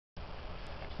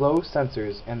flow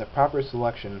sensors and the proper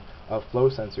selection of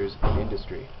flow sensors in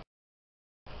industry.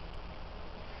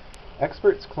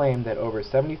 Experts claim that over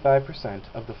 75%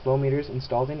 of the flow meters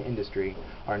installed in industry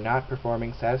are not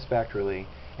performing satisfactorily,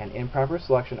 and improper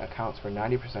selection accounts for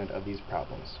 90% of these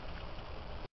problems.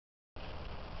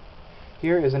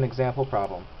 Here is an example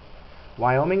problem.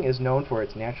 Wyoming is known for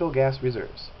its natural gas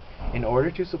reserves. In order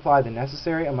to supply the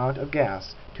necessary amount of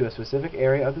gas to a specific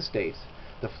area of the state,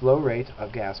 the flow rate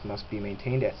of gas must be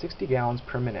maintained at 60 gallons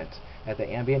per minute at the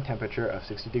ambient temperature of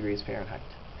 60 degrees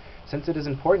Fahrenheit. Since it is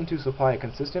important to supply a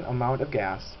consistent amount of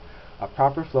gas, a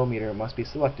proper flow meter must be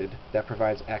selected that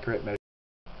provides accurate measurements.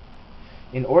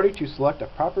 In order to select a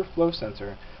proper flow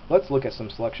sensor, let's look at some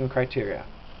selection criteria.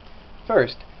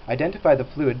 First, identify the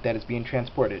fluid that is being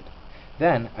transported.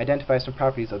 Then, identify some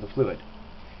properties of the fluid.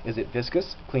 Is it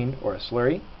viscous, clean, or a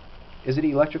slurry? Is it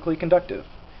electrically conductive?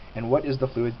 And what is the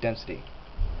fluid's density?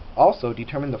 Also,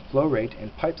 determine the flow rate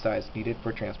and pipe size needed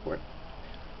for transport.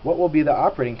 What will be the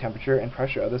operating temperature and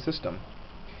pressure of the system?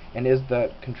 And is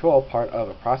the control part of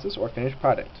a process or finished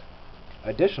product?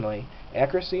 Additionally,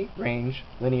 accuracy, range,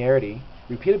 linearity,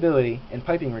 repeatability, and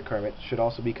piping requirements should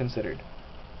also be considered.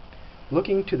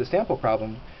 Looking to the sample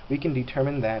problem, we can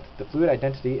determine that the fluid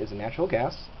identity is a natural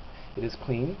gas, it is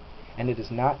clean, and it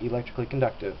is not electrically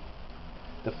conductive.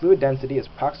 The fluid density is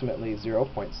approximately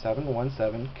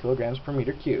 0.717 kilograms per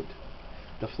meter cubed.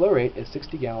 The flow rate is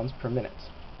 60 gallons per minute.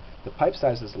 The pipe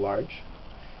size is large,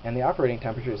 and the operating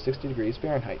temperature is 60 degrees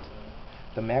Fahrenheit.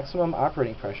 The maximum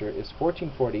operating pressure is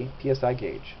 1440 psi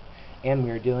gauge, and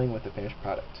we are dealing with the finished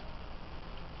product.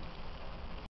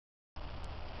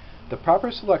 The proper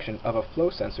selection of a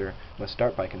flow sensor must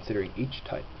start by considering each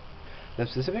type. The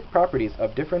specific properties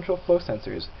of differential flow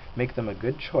sensors make them a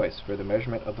good choice for the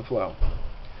measurement of the flow.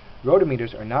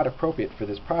 Rotometers are not appropriate for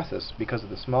this process because of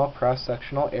the small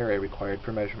cross-sectional area required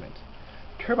for measurement.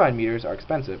 Turbine meters are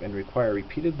expensive and require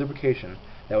repeated lubrication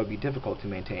that would be difficult to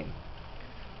maintain.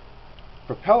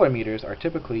 Propeller meters are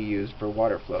typically used for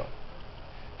water flow.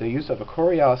 The use of a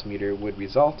Coriolis meter would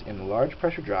result in a large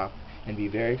pressure drop and be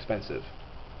very expensive.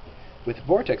 With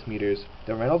vortex meters,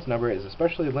 the Reynolds number is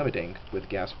especially limiting with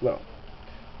gas flow.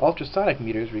 Ultrasonic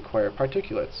meters require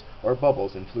particulates or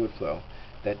bubbles in fluid flow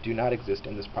that do not exist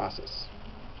in this process.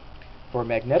 For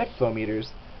magnetic flow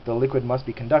meters, the liquid must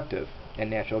be conductive, and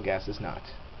natural gas is not.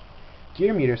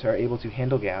 Gear meters are able to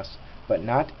handle gas, but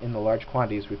not in the large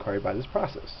quantities required by this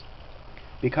process.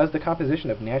 Because the composition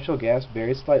of natural gas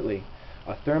varies slightly,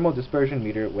 a thermal dispersion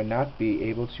meter would not be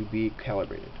able to be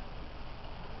calibrated.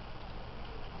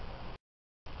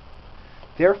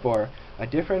 Therefore, a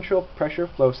differential pressure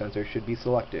flow sensor should be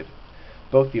selected.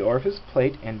 Both the orifice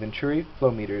plate and Venturi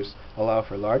flow meters allow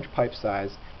for large pipe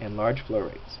size and large flow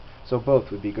rates, so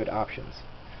both would be good options.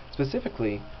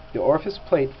 Specifically, the orifice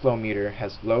plate flow meter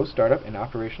has low startup and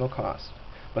operational cost,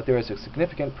 but there is a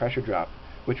significant pressure drop,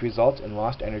 which results in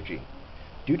lost energy.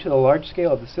 Due to the large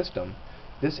scale of the system,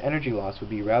 this energy loss would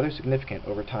be rather significant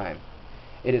over time.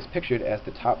 It is pictured as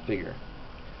the top figure.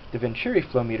 The Venturi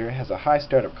flow meter has a high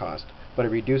startup cost, but a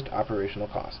reduced operational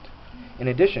cost. In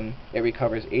addition, it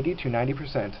recovers 80 to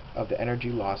 90% of the energy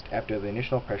lost after the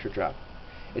initial pressure drop.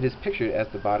 It is pictured as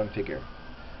the bottom figure.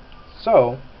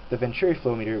 So, the Venturi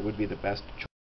flow meter would be the best choice.